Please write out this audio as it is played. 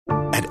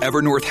At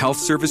Evernorth Health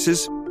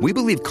Services, we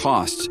believe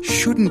costs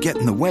shouldn't get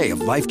in the way of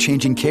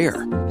life-changing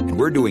care, and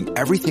we're doing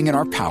everything in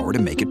our power to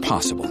make it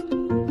possible.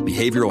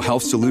 Behavioral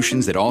health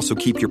solutions that also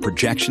keep your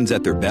projections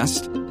at their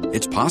best?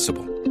 It's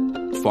possible.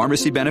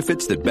 Pharmacy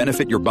benefits that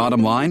benefit your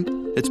bottom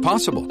line? It's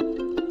possible.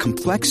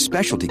 Complex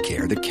specialty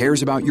care that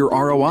cares about your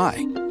ROI?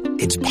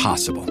 It's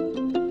possible.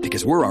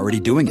 Because we're already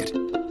doing it.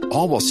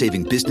 All while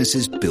saving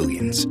businesses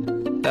billions.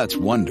 That's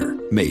Wonder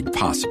made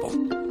possible.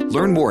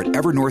 Learn more at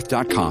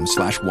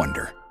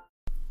evernorth.com/wonder.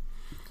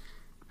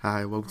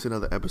 Hi, welcome to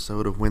another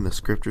episode of When the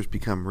Scriptures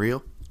Become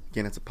Real.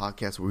 Again, it's a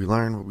podcast where we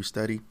learn, where we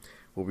study,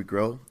 where we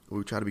grow, where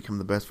we try to become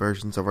the best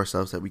versions of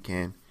ourselves that we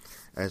can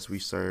as we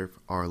serve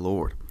our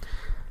Lord.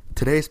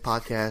 Today's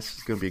podcast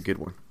is going to be a good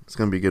one. It's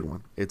going to be a good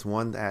one. It's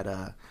one that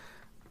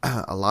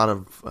a lot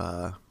of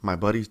my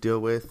buddies deal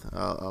with,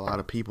 a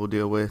lot of people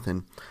deal with,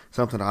 and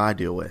something that I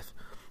deal with.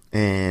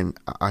 And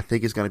I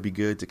think it's going to be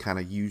good to kind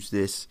of use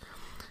this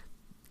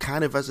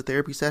kind of as a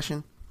therapy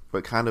session,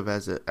 but kind of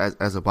as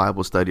a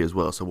Bible study as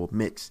well. So we'll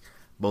mix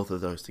both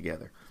of those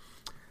together.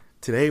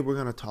 Today we're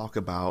going to talk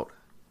about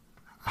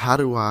how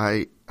do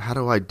I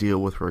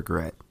deal with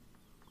regret?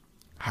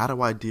 How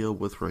do I deal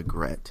with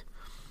regret?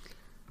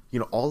 You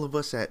know, all of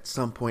us at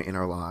some point in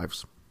our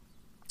lives,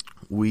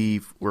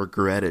 we've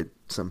regretted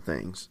some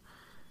things.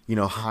 You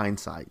know,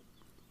 hindsight.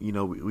 You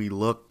know, we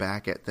look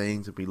back at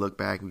things and we look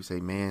back and we say,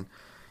 man,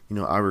 you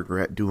know, I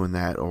regret doing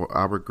that, or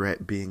I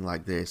regret being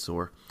like this,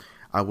 or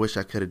I wish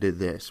I could have did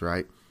this,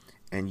 right?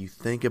 And you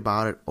think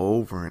about it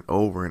over and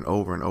over and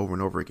over and over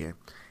and over again.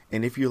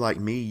 And if you're like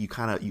me, you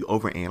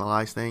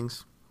overanalyze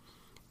things,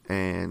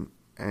 and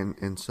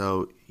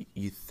so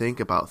you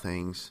think about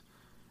things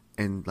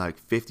in like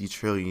 50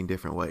 trillion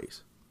different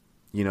ways.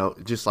 You know,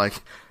 just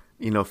like,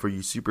 you know, for you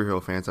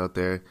superhero fans out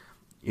there,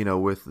 you know,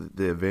 with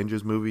the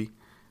Avengers movie,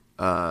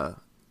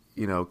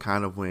 you know,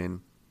 kind of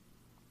when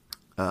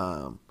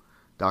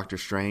Doctor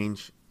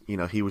Strange, you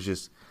know,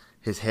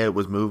 his head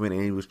was moving and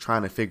he was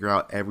trying to figure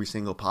out every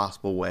single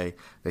possible way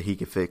that he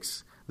could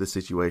fix the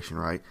situation,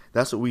 right?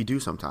 That's what we do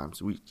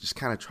sometimes. We just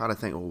kind of try to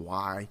think,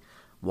 well,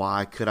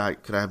 why could I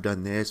have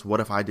done this? What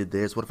if I did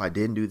this? What if I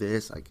didn't do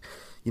this? Like,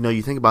 you know,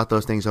 you think about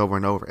those things over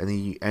and over, and then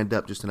you end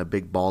up just in a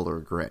big ball of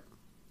regret.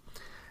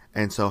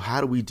 And so how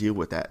do we deal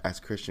with that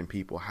as Christian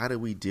people? How do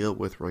we deal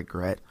with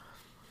regret?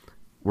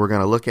 We're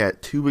going to look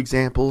at two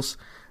examples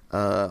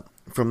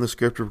from the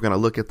scripture. We're going to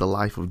look at the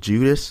life of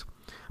Judas,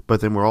 but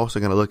then we're also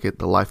going to look at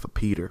the life of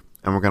Peter.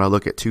 And we're going to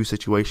look at two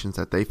situations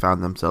that they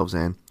found themselves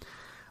in.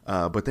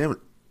 But then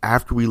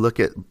after we look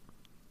at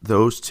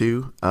those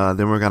two,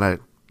 then we're going to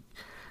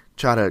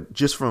try to,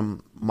 just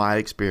from my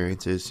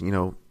experiences, you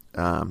know,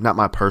 not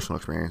my personal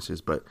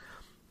experiences, but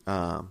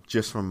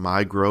just from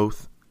my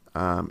growth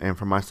and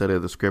from my study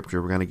of the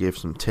scripture, we're going to give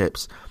some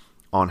tips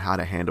on how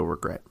to handle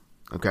regret.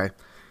 Okay,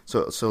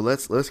 so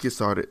let's get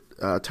started.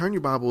 Turn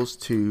your Bibles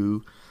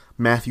to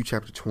Matthew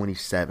chapter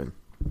 27.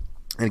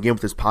 And again,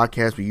 with this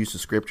podcast, we use the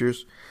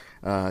scriptures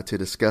to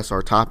discuss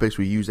our topics.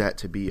 We use that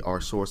to be our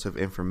source of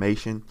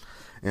information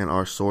and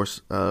our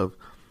source of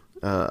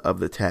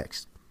the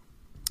text.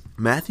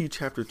 Matthew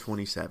chapter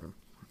 27.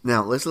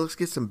 Now, let's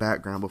get some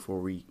background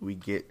before we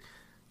get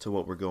to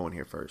what we're going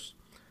here first.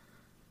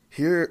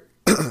 Here,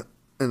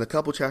 in the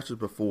couple chapters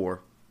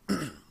before,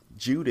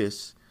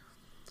 Judas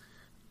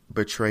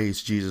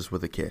betrays Jesus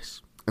with a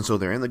kiss. And so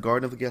they're in the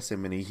Garden of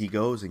Gethsemane. He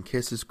goes and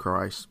kisses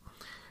Christ,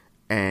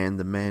 and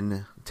the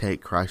men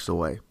take Christ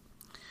away.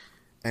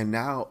 And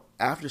now,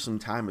 after some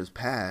time has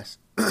passed,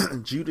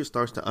 Judas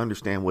starts to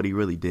understand what he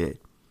really did.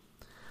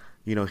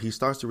 You know, he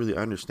starts to really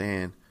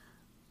understand,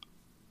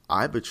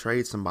 I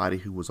betrayed somebody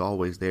who was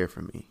always there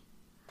for me.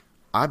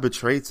 I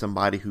betrayed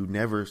somebody who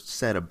never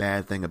said a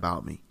bad thing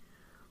about me.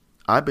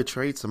 I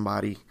betrayed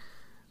somebody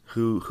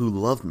who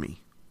loved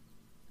me.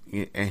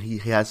 And he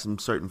has some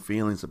certain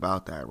feelings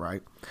about that,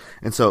 right?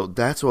 And so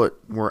that's what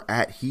we're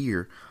at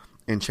here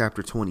in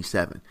chapter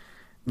 27.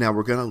 Now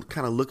we're going to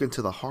kind of look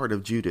into the heart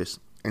of Judas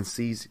and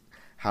see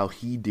how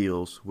he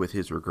deals with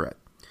his regret.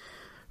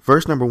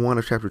 Verse number 1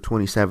 of chapter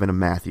 27 of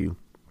Matthew.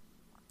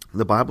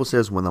 The Bible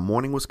says, when the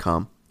morning was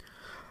come,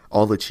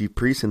 all the chief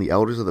priests and the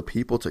elders of the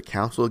people took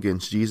counsel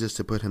against Jesus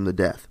to put him to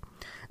death.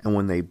 And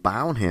when they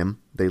bound him,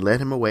 they led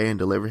him away and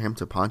delivered him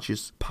to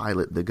Pontius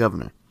Pilate, the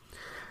governor.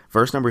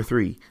 Verse number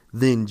 3,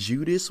 then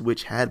Judas,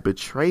 which had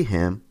betrayed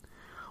him,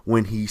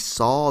 when he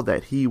saw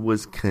that he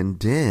was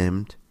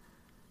condemned,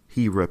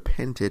 he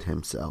repented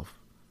himself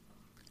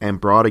and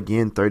brought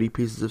again 30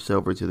 pieces of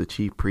silver to the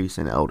chief priests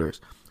and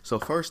elders. So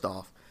first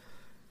off,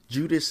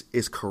 Judas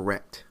is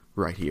correct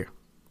right here.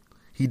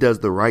 He does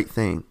the right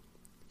thing.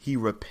 He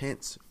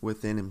repents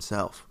within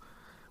himself.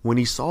 When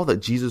he saw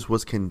that Jesus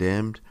was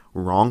condemned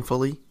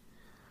wrongfully,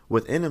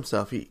 within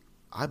himself,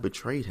 I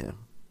betrayed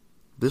him.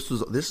 This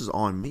is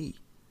on me.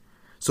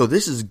 So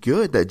this is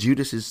good that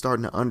Judas is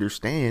starting to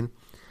understand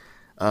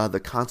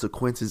the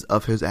consequences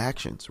of his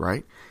actions,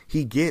 right?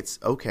 He gets,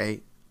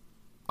 okay,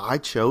 I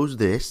chose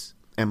this,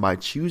 and by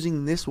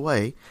choosing this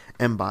way,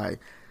 and by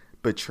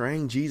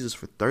betraying Jesus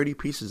for 30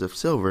 pieces of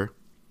silver,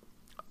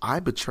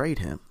 I betrayed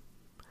him.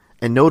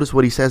 And notice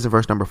what he says in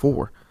verse number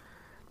 4.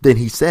 Then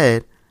he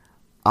said,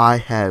 I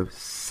have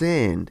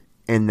sinned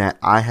in that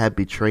I have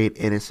betrayed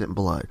innocent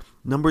blood.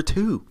 Number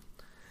 2,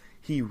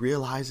 he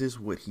realizes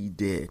what he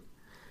did.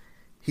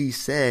 He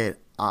said,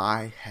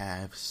 I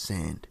have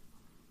sinned.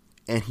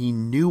 And he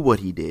knew what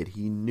he did.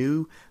 He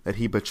knew that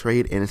he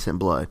betrayed innocent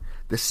blood.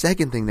 The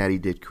second thing that he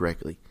did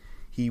correctly,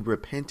 he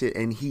repented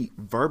and he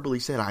verbally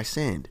said, I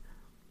sinned.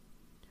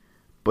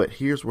 But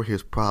here's where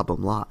his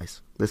problem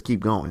lies. Let's keep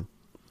going.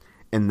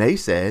 And they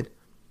said,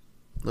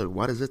 look,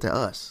 what is it to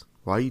us?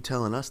 Why are you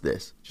telling us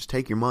this? Just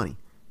take your money.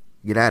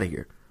 Get out of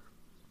here.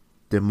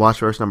 Then watch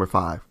verse number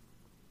 5.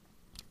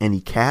 And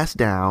he cast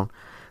down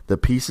the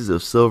pieces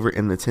of silver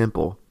in the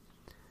temple.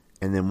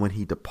 And then when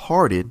he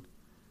departed,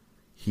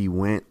 he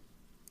went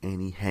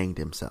and he hanged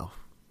himself.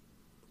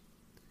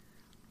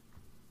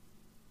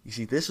 You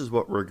see, this is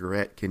what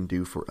regret can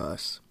do for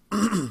us.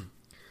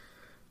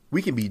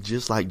 We can be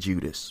just like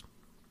Judas.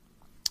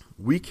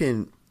 We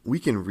can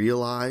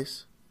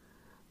realize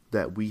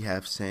that we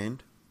have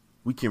sinned.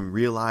 We can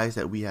realize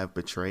that we have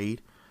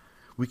betrayed.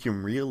 We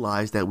can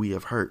realize that we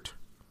have hurt.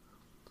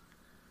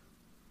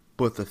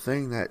 But the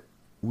thing that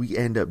we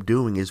end up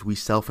doing is we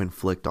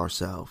self-inflict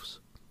ourselves.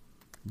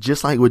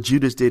 Just like what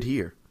Judas did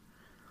here.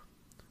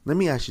 Let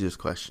me ask you this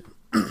question.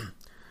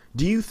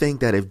 Do you think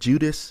that if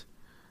Judas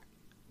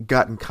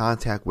got in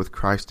contact with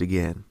Christ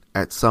again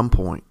at some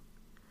point,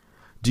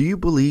 do you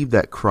believe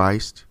that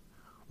Christ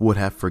would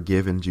have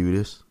forgiven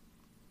Judas?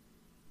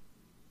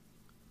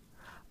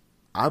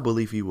 I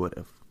believe he would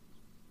have.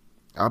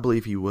 I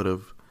believe he would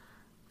have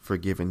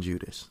forgiven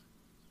Judas.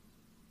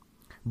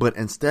 But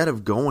instead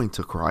of going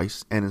to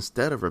Christ and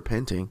instead of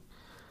repenting,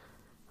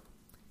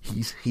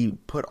 he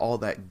put all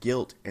that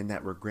guilt and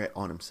that regret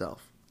on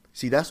himself.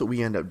 See, that's what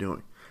we end up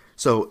doing.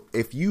 So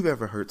if you've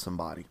ever hurt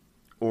somebody,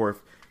 or if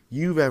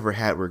you've ever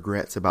had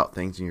regrets about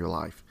things in your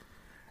life,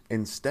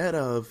 instead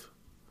of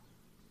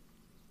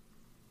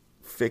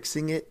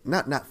fixing it,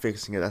 not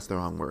fixing it, that's the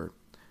wrong word.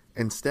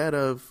 Instead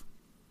of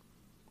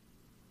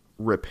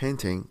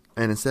repenting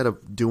and instead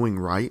of doing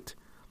right,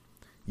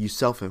 you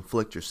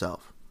self-inflict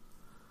yourself.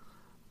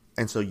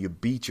 And so you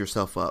beat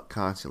yourself up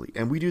constantly.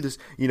 And we do this,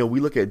 we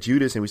look at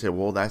Judas and we say,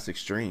 well, that's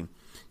extreme.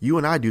 You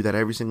and I do that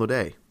every single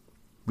day.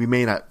 We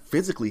may not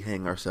physically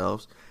hang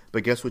ourselves,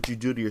 but guess what you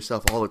do to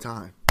yourself all the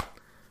time?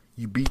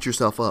 You beat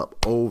yourself up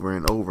over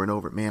and over and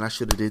over. Man, I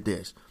should have did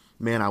this.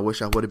 Man, I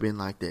wish I would have been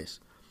like this.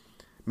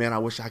 Man, I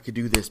wish I could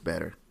do this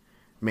better.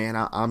 Man,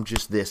 I'm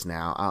just this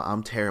now.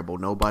 I'm terrible.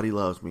 Nobody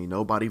loves me.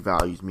 Nobody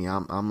values me.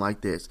 I'm like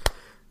this.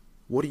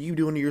 What are you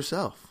doing to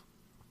yourself?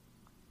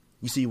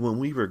 You see, when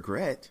we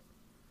regret,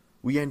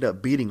 we end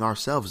up beating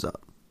ourselves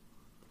up.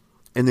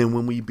 And then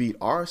when we beat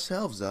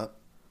ourselves up,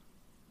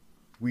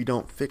 we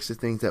don't fix the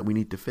things that we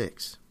need to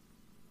fix.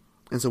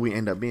 And so we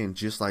end up being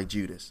just like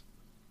Judas.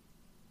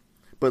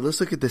 But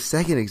let's look at the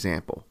second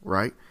example,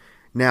 right?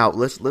 Now,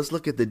 let's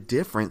look at the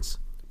difference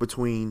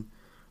between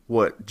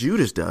what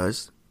Judas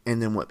does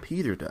and then what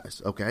Peter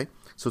does, okay?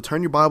 So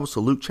turn your Bibles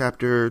to Luke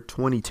chapter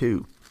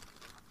 22.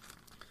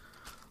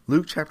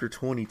 Luke chapter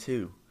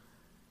 22.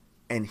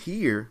 And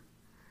here,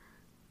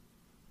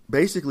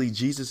 basically,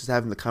 Jesus is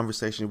having the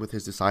conversation with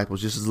his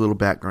disciples, just as a little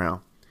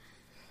background.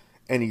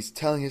 And he's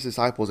telling his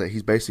disciples that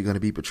he's basically going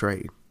to be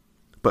betrayed.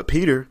 But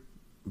Peter,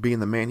 being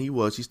the man he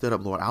was, he stood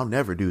up, Lord, I'll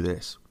never do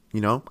this.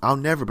 I'll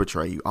never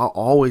betray you. I'll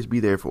always be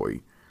there for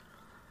you.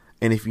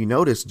 And if you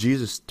notice,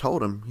 Jesus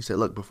told him, he said,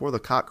 look, before the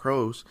cock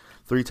crows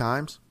 3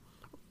 times,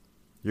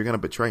 you're going to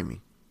betray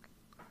me.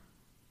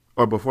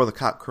 Or before the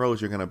cock crows,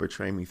 you're going to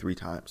betray me 3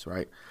 times,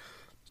 right?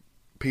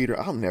 Peter,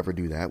 I'll never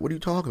do that. What are you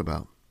talking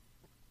about?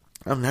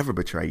 I'll never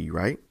betray you,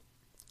 right?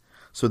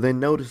 So then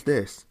notice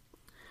this.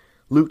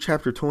 Luke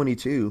chapter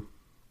 22,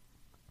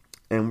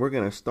 and we're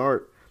going to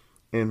start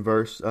in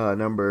verse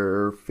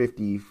number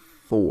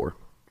 54.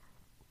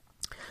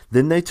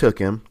 Then they took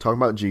him, talking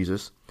about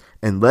Jesus,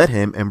 and led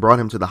him and brought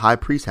him to the high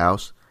priest's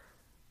house,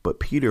 but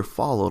Peter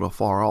followed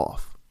afar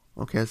off.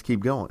 Okay, let's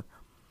keep going.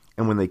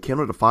 And when they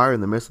kindled a fire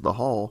in the midst of the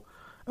hall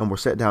and were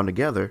set down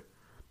together,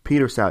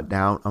 Peter sat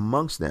down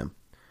amongst them.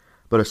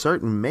 But a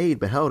certain maid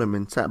beheld him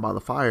and sat by the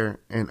fire,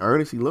 and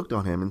earnestly looked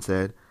on him and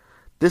said,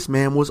 this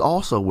man was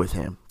also with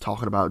him,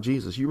 talking about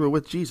Jesus. You were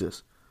with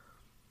Jesus.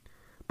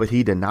 But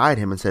he denied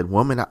him and said,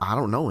 woman, I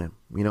don't know him.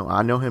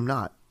 I know him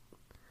not.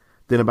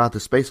 Then about the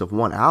space of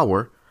 1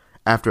 hour,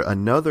 after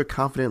another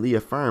confidently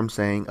affirmed,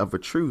 saying, of a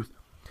truth,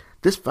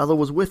 this fellow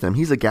was with him.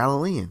 He's a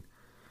Galilean.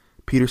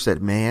 Peter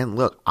said, man,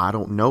 look, I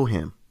don't know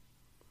him.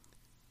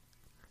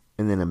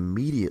 And then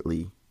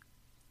immediately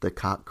the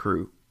cock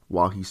crew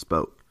while he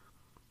spoke.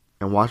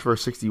 And watch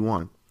verse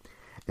 61.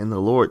 And the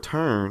Lord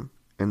turned,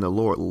 and the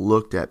Lord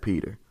looked at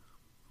Peter.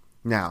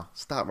 Now,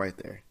 stop right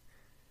there.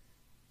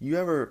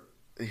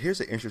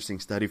 Here's an interesting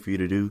study for you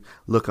to do.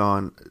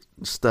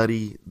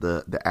 Study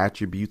the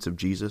attributes of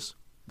Jesus,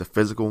 the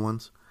physical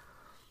ones.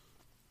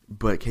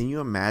 But can you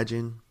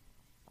imagine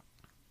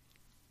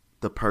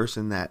the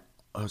person that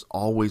has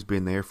always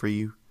been there for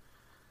you?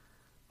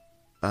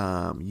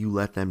 You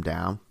let them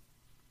down.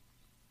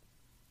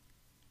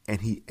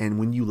 And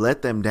when you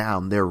let them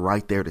down, they're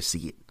right there to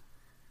see it.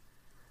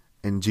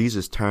 And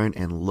Jesus turned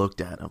and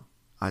looked at him.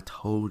 I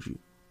told you.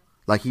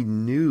 Like he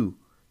knew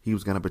he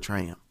was going to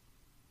betray him.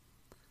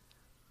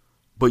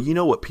 But you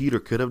know what Peter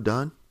could have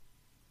done?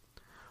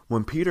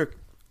 When Peter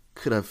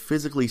could have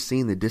physically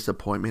seen the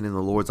disappointment in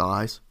the Lord's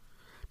eyes,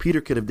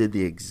 Peter could have did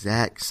the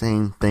exact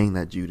same thing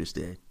that Judas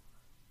did.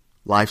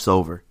 Life's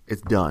over.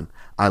 It's done.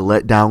 I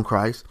let down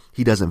Christ.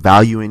 He doesn't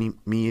value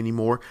me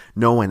anymore.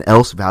 No one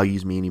else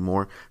values me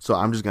anymore. So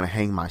I'm just going to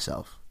hang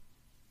myself.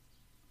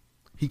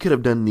 He could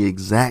have done the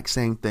exact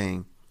same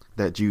thing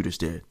that Judas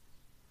did.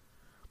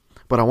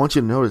 But I want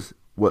you to notice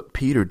what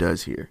Peter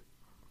does here.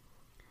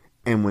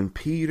 And when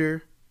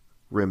Peter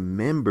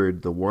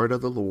remembered the word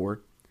of the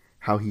Lord,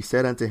 how he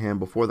said unto him,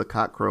 before the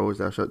cock crows,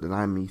 thou shalt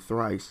deny me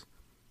thrice,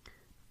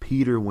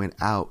 Peter went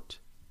out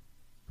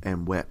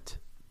and wept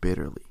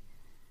bitterly.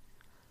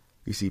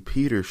 You see,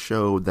 Peter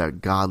showed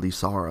that godly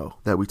sorrow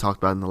that we talked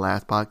about in the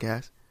last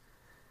podcast.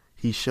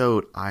 He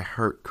showed, I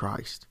hurt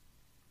Christ.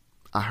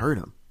 I hurt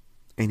him.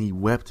 And he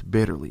wept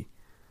bitterly.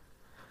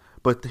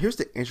 But here's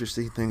the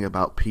interesting thing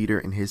about Peter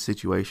and his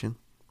situation.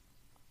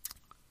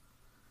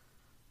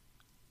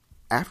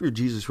 After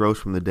Jesus rose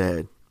from the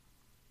dead,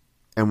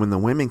 and when the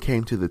women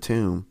came to the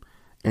tomb,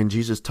 and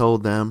Jesus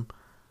told them,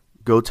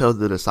 go tell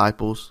the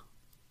disciples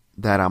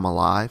that I'm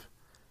alive,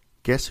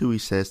 guess who he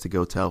says to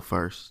go tell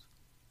first?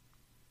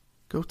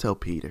 Go tell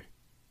Peter.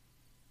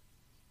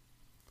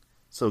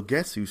 So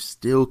guess who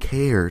still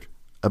cared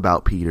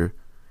about Peter,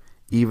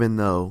 even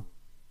though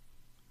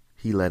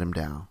he let him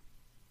down?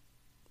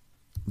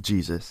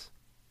 Jesus.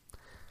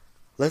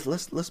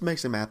 Let's make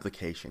some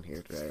application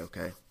here today,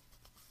 okay?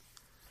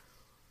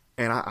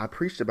 And I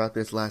preached about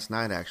this last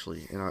night,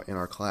 actually, in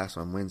our class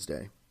on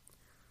Wednesday.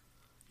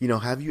 You know,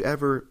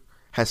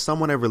 has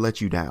someone ever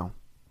let you down?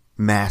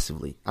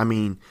 Massively. I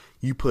mean,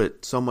 you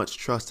put so much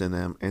trust in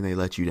them and they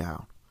let you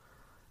down.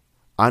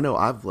 I know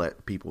I've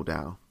let people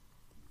down,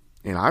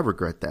 and I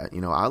regret that. You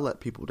know, I let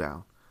people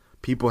down.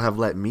 People have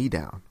let me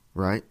down,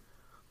 right?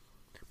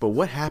 But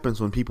what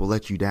happens when people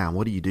let you down?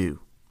 What do you do?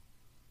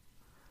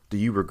 Do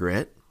you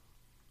regret?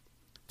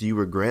 Do you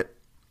regret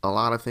a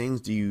lot of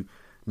things? Do you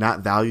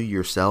not value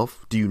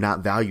yourself? Do you not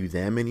value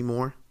them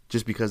anymore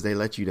just because they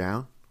let you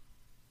down?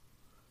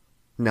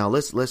 Now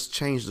let's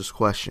change this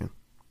question.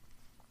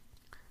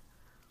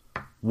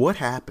 What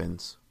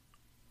happens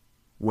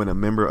when a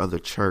member of the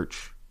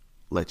church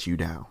lets you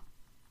down?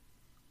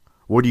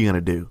 What are you going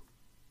to do?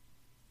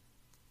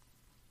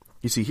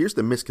 You see, here's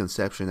the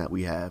misconception that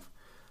we have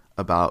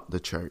about the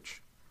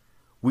church.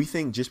 We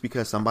think just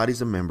because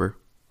somebody's a member,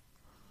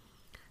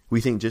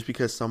 we think just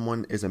because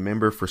someone is a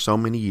member for so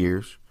many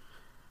years,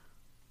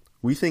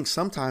 we think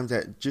sometimes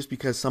that just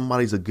because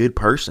somebody's a good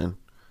person,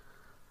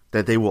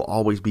 that they will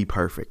always be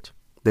perfect.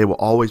 They will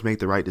always make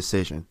the right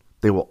decision.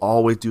 They will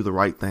always do the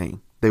right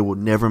thing. They will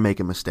never make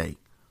a mistake.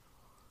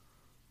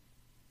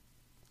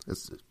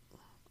 It's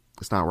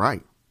not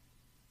right.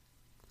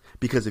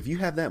 Because if you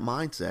have that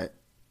mindset,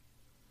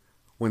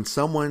 when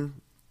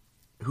someone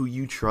who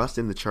you trust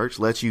in the church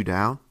lets you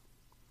down,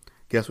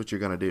 guess what you're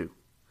going to do?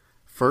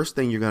 First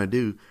thing you're going to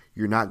do,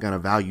 you're not going to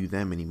value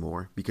them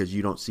anymore because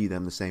you don't see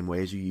them the same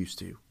way as you used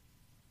to.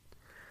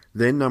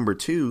 Then number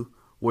two,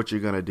 what you're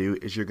going to do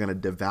is you're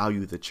going to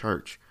devalue the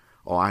church.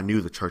 Oh, I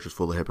knew the church was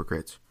full of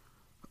hypocrites.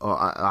 Oh,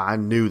 I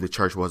knew the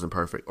church wasn't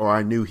perfect. Or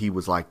I knew he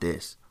was like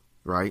this,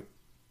 right?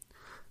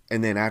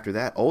 And then after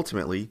that,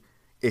 ultimately,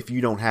 if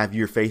you don't have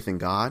your faith in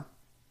God,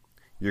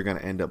 you're going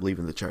to end up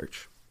leaving the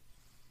church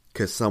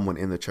because someone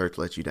in the church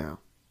let you down.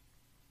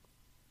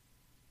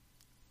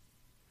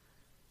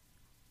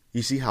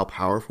 You see how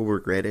powerful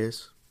regret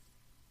is?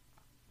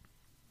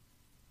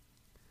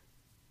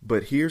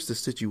 But here's the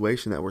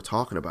situation that we're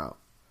talking about.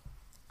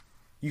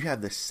 You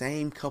have the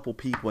same couple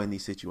people in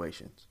these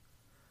situations.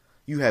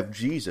 You have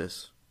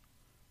Jesus,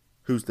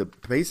 who's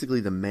basically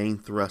the main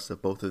thrust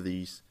of both of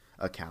these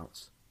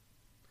accounts.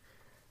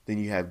 Then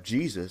you have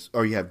Judas,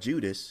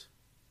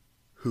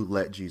 who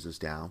let Jesus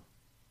down.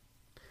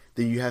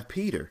 Then you have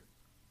Peter,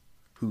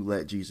 who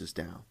let Jesus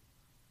down.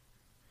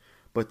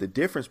 But the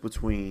difference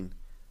between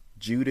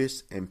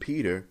Judas and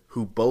Peter,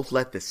 who both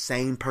let the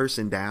same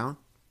person down,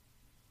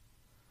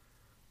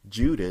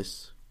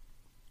 Judas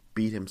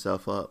beat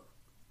himself up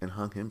and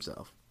hung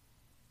himself.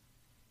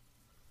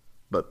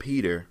 But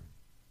Peter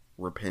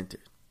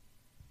repented.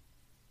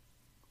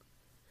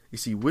 You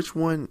see, which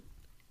one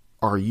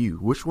are you?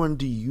 Which one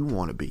do you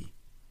want to be?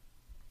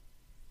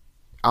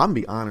 I'm going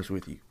to be honest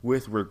with you.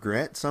 With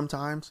regret,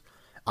 sometimes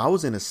I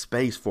was in a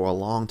space for a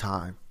long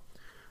time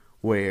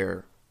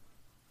where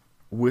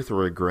with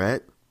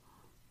regret,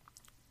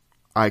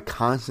 I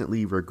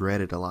constantly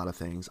regretted a lot of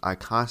things. I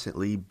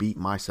constantly beat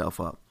myself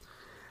up.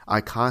 I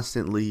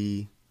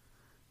constantly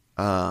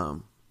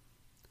didn't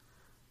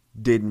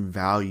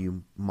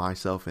value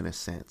myself in a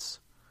sense.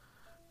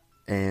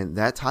 And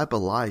that type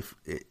of life,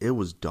 it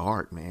was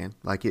dark, man.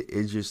 Like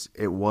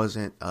it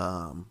wasn't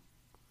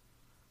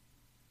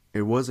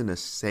a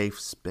safe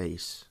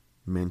space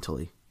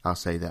mentally. I'll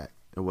say that.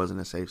 It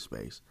wasn't a safe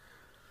space.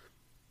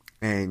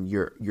 and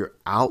your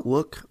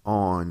outlook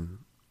on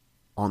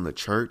the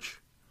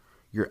church,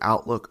 your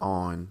outlook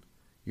on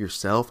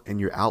yourself, and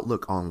your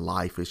outlook on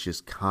life is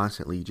just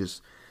constantly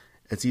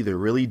it's either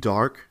really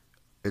dark,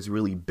 it's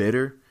really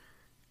bitter,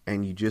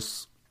 and you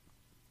just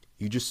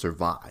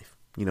survive.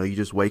 You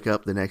just wake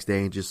up the next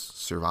day and just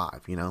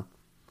survive,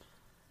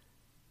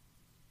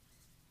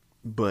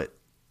 But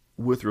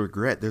with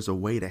regret, there's a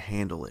way to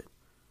handle it.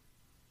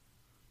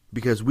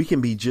 Because we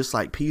can be just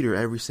like Peter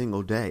every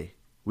single day.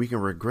 We can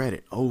regret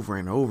it over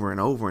and over and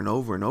over and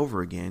over and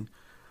over again.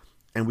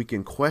 And we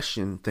can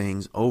question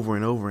things over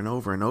and over and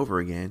over and over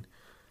again.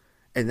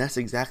 And that's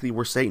exactly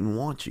where Satan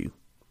wants you.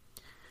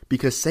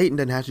 Because Satan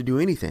doesn't have to do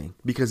anything.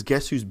 Because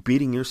guess who's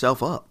beating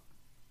yourself up?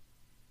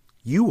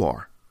 You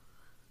are.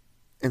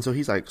 And so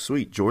he's like,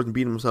 sweet, Jordan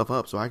beat himself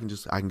up, so I can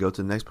go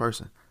to the next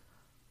person.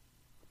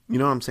 You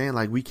know what I'm saying?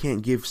 Like, we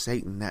can't give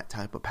Satan that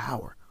type of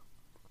power.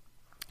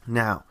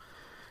 Now,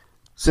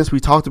 since we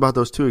talked about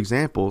those two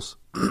examples,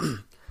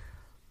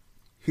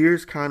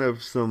 here's kind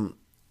of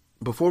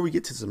before we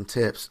get to some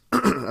tips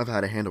of how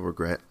to handle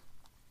regret,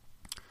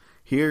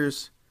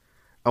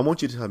 I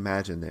want you to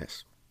imagine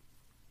this.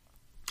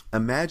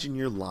 Imagine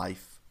your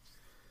life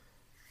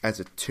as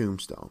a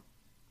tombstone.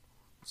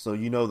 So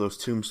those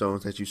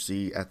tombstones that you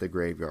see at the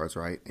graveyards,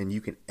 right? And you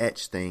can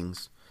etch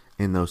things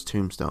in those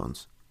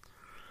tombstones.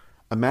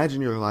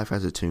 Imagine your life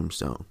as a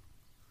tombstone.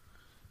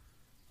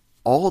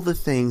 All the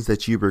things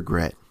that you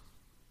regret,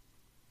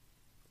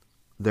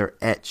 they're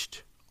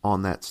etched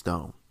on that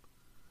stone.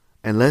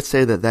 And let's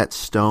say that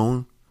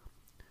stone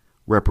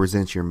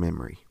represents your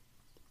memory.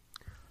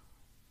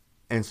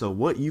 And so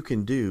what you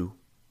can do,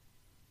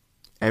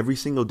 every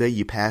single day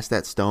you pass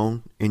that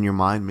stone in your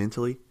mind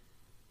mentally,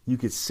 you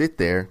could sit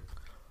there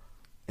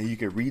and you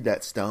could read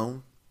that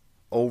stone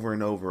over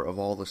and over of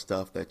all the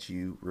stuff that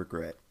you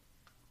regret.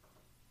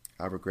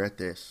 I regret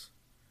this.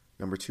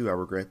 Number 2, I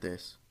regret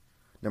this.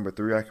 Number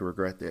 3, I can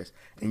regret this.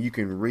 And you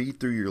can read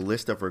through your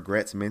list of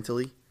regrets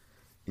mentally,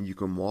 and you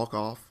can walk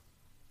off,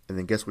 and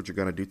then guess what you're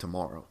going to do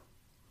tomorrow?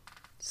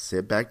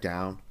 Sit back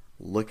down,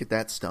 look at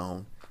that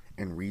stone,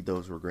 and read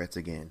those regrets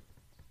again.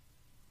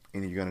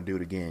 And you're going to do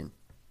it again,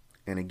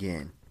 and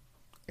again,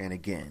 and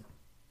again.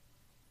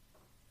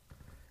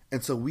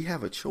 And so we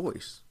have a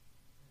choice.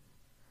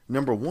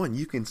 Number 1,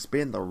 you can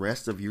spend the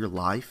rest of your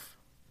life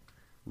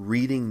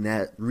reading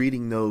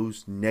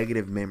those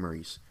negative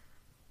memories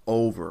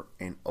over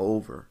and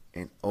over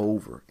and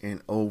over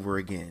and over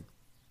again.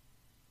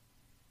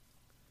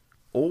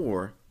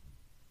 Or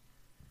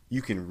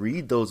you can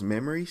read those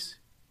memories,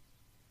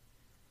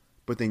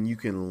 but then you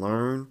can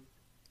learn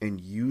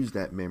and use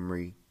that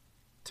memory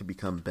to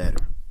become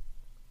better.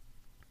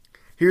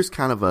 Here's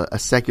kind of a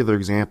secular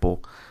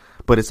example,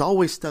 but it's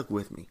always stuck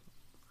with me.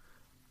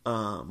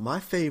 My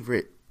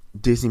favorite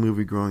Disney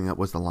movie growing up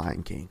was The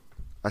Lion King.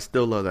 I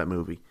still love that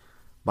movie.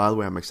 By the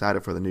way, I'm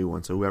excited for the new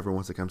one, so whoever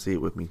wants to come see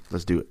it with me,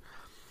 let's do it.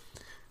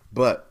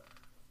 But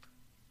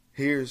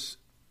here's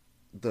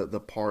the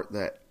part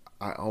that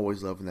I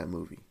always love in that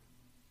movie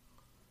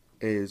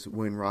is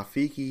when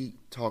Rafiki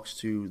talks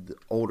to the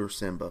older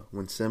Simba.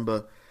 When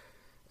Simba,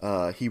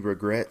 he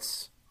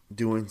regrets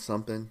doing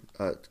something.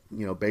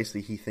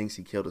 Basically he thinks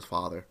he killed his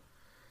father,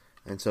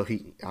 and so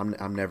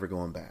I'm never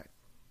going back.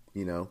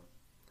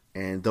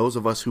 And those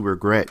of us who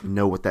regret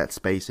know what that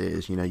space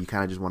is. You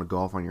kind of just want to go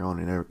off on your own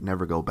and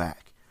never go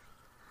back.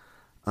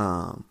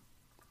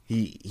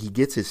 He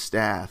gets his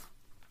staff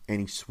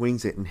and he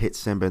swings it and hits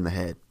Simba in the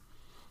head.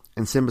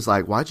 And Simba's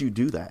like, "Why'd you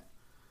do that?"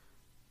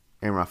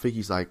 And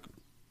Rafiki's like,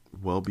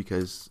 "Well,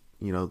 because,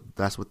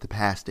 that's what the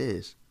past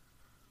is.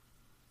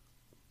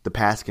 The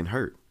past can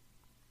hurt."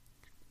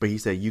 But he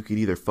said you could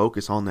either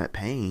focus on that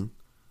pain,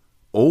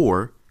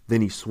 or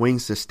then he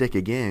swings the stick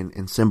again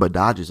and Simba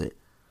dodges it.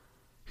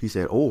 He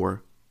said,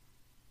 or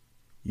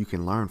you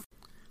can learn.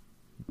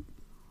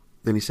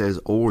 Then he says,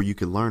 or you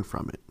can learn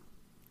from it.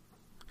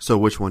 So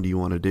which one do you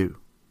want to do?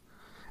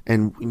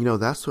 And,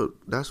 that's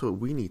what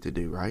we need to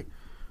do, right?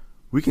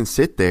 We can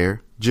sit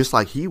there just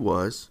like he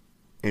was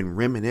and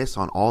reminisce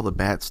on all the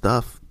bad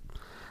stuff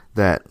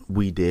that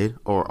we did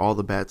or all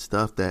the bad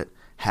stuff that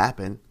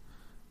happened.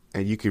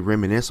 And you could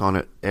reminisce on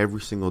it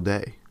every single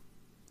day.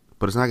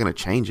 But it's not going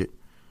to change it.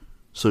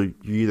 So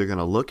you're either going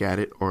to look at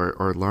it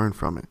or learn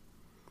from it.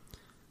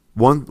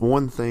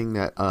 One thing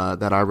that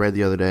I read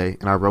the other day,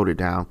 and I wrote it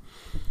down,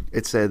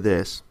 it said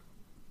this: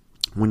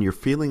 when you're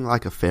feeling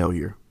like a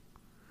failure,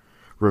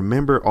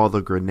 remember all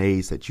the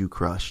grenades that you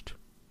crushed,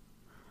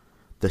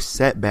 the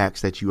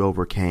setbacks that you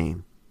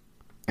overcame,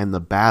 and the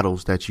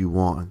battles that you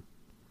won.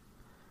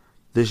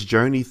 This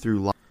journey through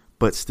life,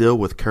 but still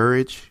with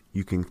courage,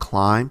 you can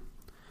climb.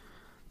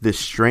 This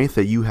strength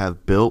that you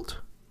have built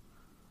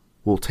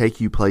will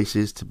take you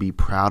places to be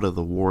proud of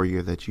the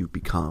warrior that you've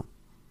become.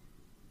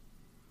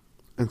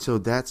 And so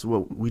that's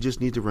what we just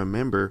need to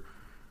remember.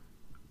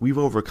 We've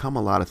overcome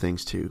a lot of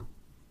things too.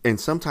 And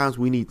sometimes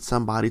we need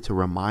somebody to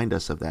remind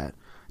us of that.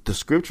 The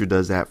scripture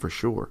does that for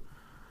sure.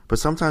 But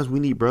sometimes we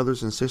need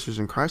brothers and sisters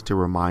in Christ to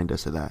remind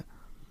us of that.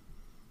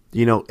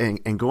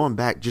 And going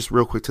back just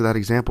real quick to that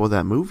example of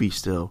that movie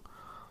still,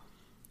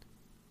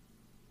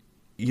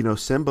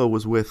 Simba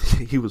was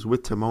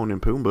with Timon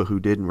and Pumbaa, who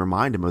didn't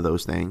remind him of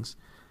those things.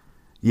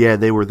 Yeah,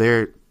 they were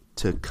there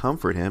to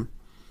comfort him,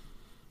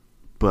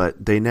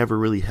 but they never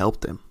really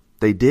helped him.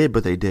 They did,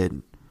 but they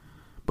didn't.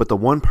 But the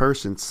one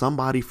person,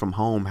 somebody from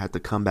home, had to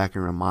come back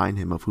and remind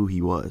him of who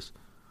he was.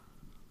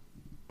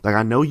 Like,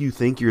 I know you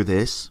think you're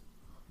this.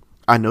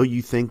 I know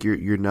you think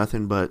you're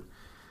nothing but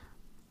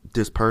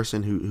this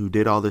person who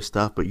did all this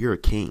stuff, but you're a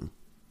king.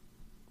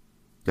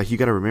 Like, you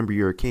got to remember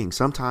you're a king.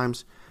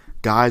 Sometimes,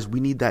 guys, we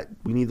need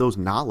those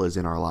Nalas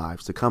in our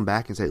lives to come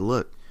back and say,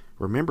 look,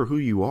 remember who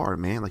you are,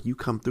 man. Like, you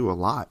come through a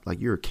lot. Like,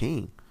 you're a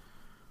king.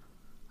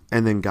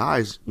 And then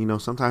guys,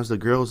 sometimes the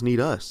girls need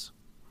us.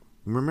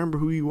 Remember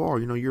who you are.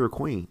 You're a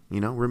queen.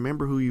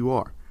 Remember who you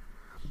are.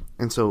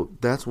 And so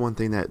that's one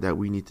thing that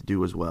we need to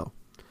do as well.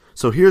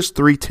 So here's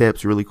 3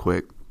 tips really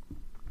quick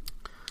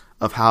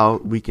of how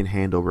we can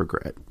handle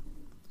regret.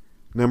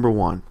 Number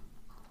 1,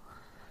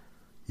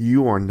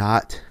 you are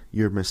not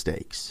your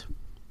mistakes.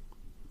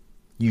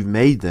 You've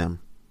made them.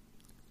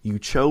 You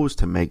chose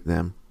to make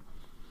them,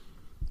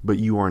 but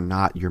you are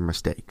not your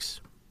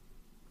mistakes.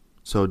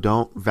 So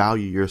don't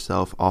value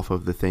yourself off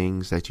of the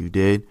things that you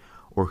did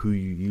or who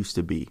you used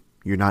to be.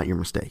 You're not your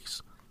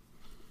mistakes.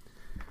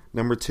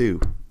 Number 2,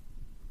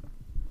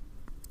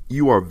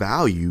 you are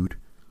valued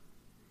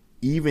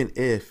even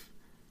if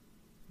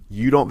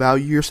you don't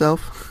value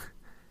yourself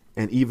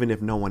and even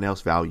if no one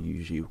else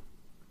values you.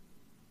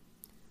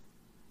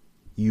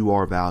 You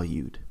are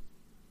valued.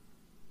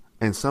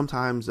 And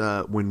sometimes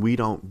when we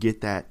don't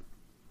get that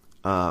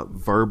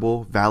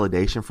verbal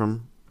validation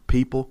from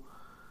people,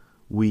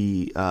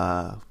 we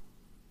don't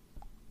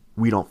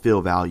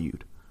feel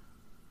valued.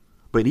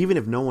 But even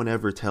if no one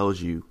ever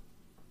tells you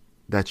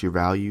that you're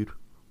valued,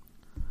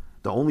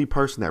 the only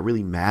person that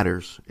really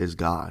matters is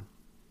God.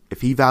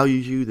 If he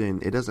values you, then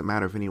it doesn't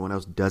matter if anyone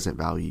else doesn't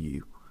value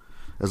you.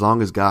 As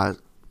long as God,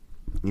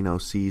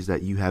 sees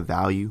that you have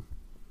value,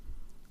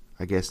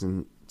 I guess,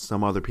 and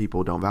some other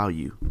people don't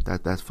value,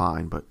 that's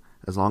fine. But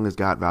as long as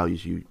God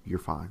values you, you're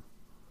fine.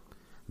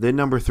 Then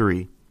number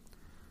 3,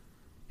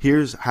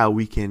 here's how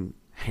we can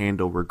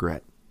handle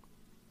regret.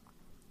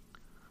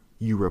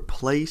 You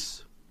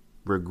replace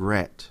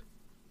regret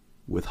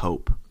with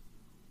hope.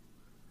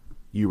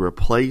 You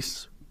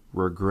replace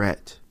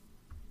regret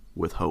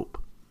with hope.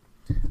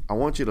 I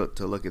want you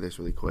to look at this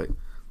really quick.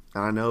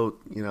 And I know,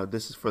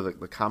 this is for the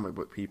comic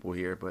book people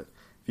here, but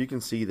if you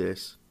can see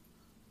this,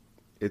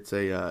 it's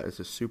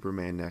a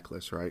Superman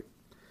necklace, right?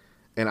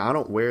 And I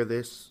don't wear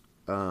this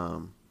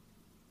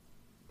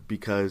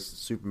because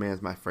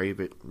Superman's my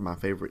favorite,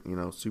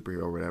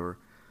 superhero or whatever.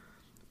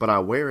 But I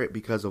wear it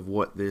because of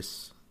what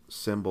this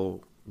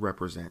symbol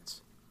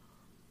represents.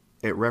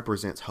 It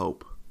represents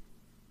hope.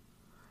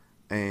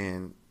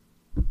 And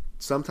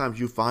sometimes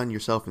you find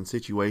yourself in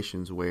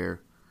situations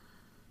where,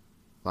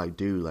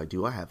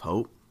 do I have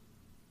hope?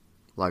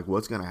 Like,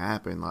 what's going to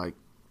happen? Like,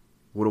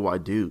 what do I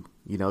do?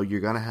 You're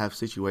going to have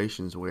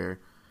situations where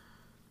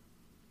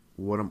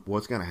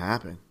what's going to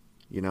happen,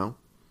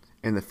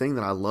 And the thing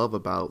that I love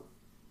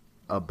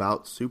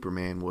about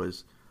Superman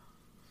was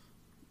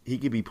he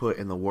could be put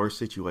in the worst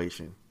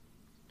situation,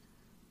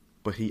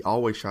 but he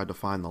always tried to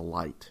find the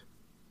light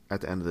at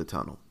the end of the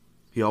tunnel.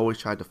 He always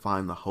tried to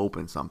find the hope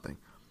in something.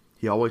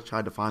 He always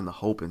tried to find the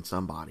hope in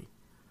somebody.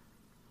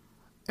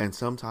 And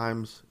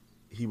sometimes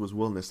he was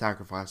willing to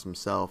sacrifice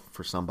himself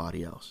for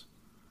somebody else.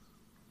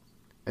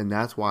 And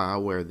that's why I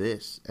wear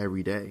this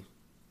every day.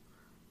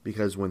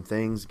 Because when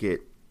things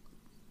get,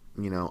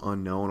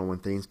 unknown, or when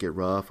things get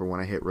rough, or when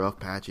I hit rough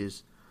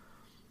patches,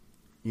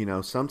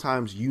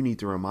 sometimes you need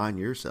to remind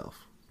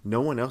yourself.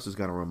 No one else is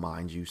going to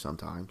remind you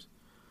sometimes.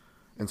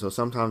 And so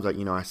sometimes,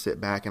 I sit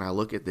back and I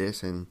look at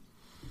this and,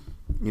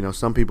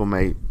 some people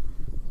may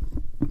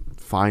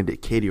find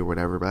it kiddie or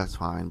whatever, but that's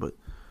fine. But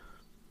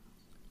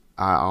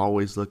I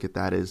always look at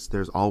that as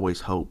there's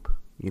always hope.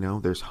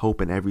 There's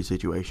hope in every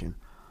situation.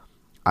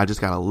 I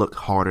just got to look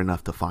hard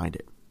enough to find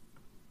it.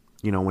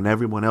 When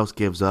everyone else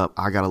gives up,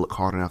 I got to look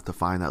hard enough to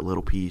find that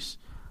little piece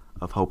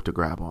of hope to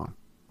grab on.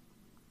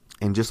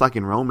 And just like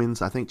in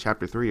Romans, I think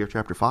chapter 3 or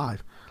chapter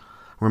 5,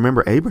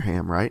 remember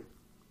Abraham, right?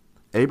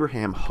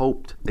 Abraham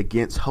hoped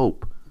against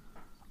hope.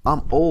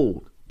 I'm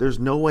old. There's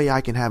no way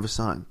I can have a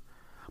son.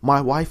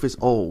 My wife is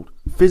old.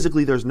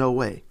 Physically, there's no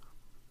way.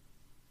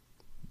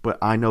 But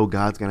I know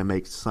God's going to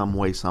make some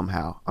way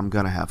somehow. I'm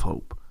going to have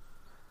hope.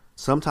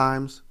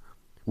 Sometimes,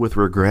 with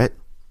regret,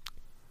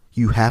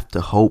 you have to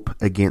hope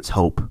against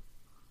hope.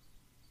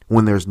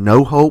 When there's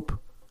no hope,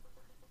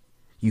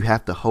 you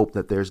have to hope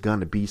that there's going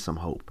to be some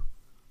hope.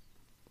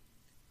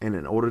 And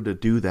in order to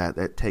do that,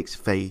 that takes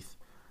faith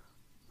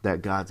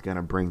that God's going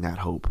to bring that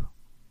hope.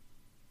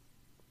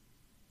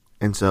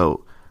 And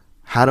so,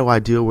 how do I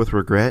deal with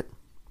regret?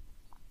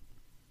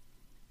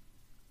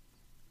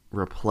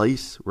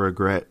 Replace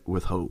regret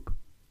with hope,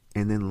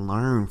 and then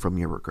learn from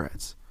your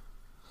regrets.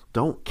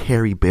 Don't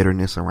carry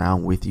bitterness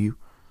around with you.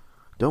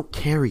 Don't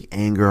carry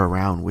anger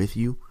around with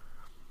you.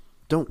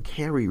 Don't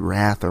carry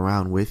wrath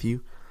around with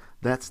you.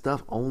 That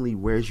stuff only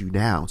wears you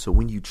down. So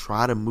when you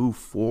try to move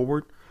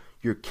forward,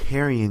 you're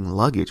carrying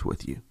luggage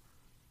with you.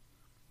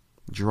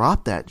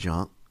 Drop that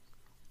junk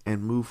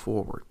and move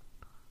forward.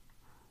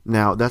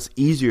 Now, that's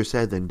easier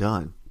said than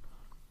done.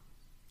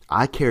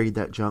 I carried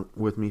that junk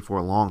with me for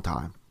a long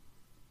time.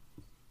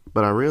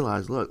 But I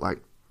realized, look,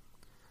 like,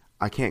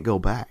 I can't go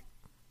back.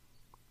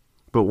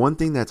 But one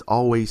thing that's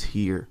always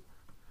here,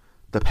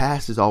 the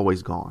past is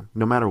always gone.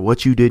 No matter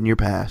what you did in your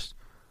past,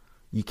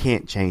 you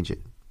can't change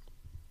it.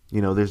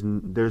 You know,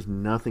 there's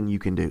nothing you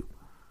can do.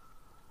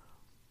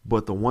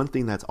 But the one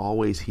thing that's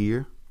always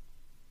here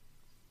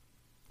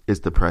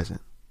is the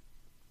present.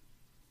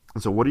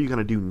 And so what are you going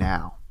to do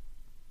now?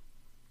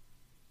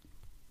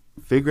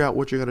 Figure out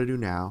what you're going to do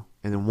now.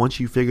 And then once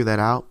you figure that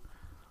out,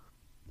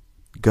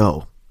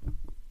 go.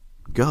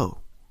 Go.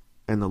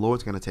 And the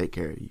Lord's going to take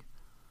care of you.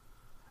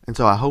 And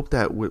so I hope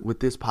that with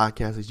this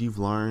podcast, as you've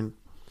learned,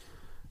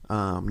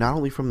 not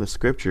only from the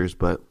scriptures,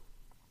 but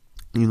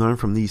you learn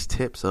from these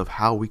tips of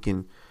how we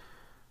can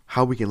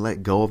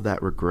let go of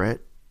that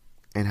regret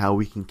and how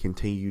we can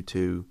continue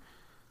to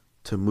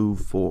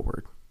move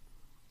forward.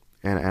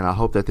 And I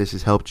hope that this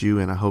has helped you,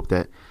 and I hope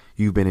that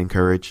you've been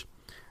encouraged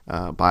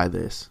by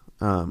this.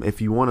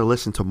 If you want to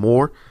listen to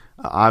more,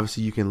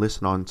 obviously you can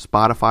listen on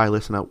Spotify,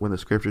 listen up When the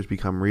Scriptures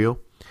Become Real.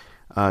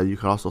 You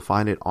can also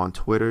find it on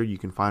Twitter. You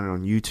can find it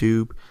on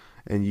YouTube,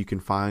 and you can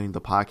find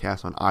the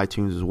podcast on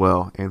iTunes as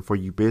well. And for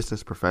you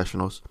business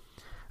professionals,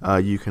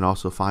 you can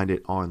also find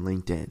it on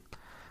LinkedIn.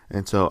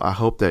 And so I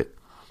hope that,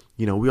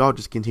 we all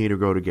just continue to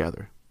grow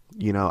together.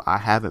 I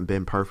haven't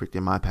been perfect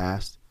in my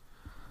past.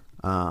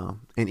 And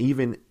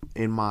even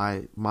in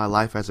my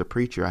life as a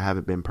preacher, I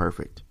haven't been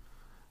perfect.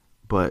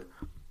 But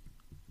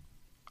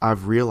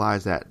I've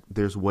realized that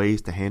there's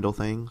ways to handle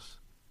things,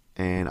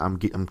 and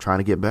I'm trying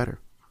to get better.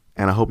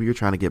 And I hope you're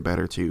trying to get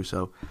better too.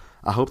 So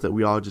I hope that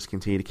we all just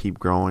continue to keep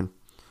growing,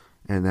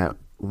 and that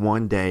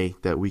one day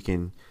that we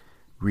can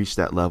reach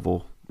that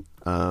level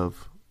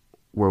of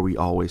where we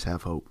always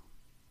have hope.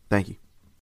 Thank you.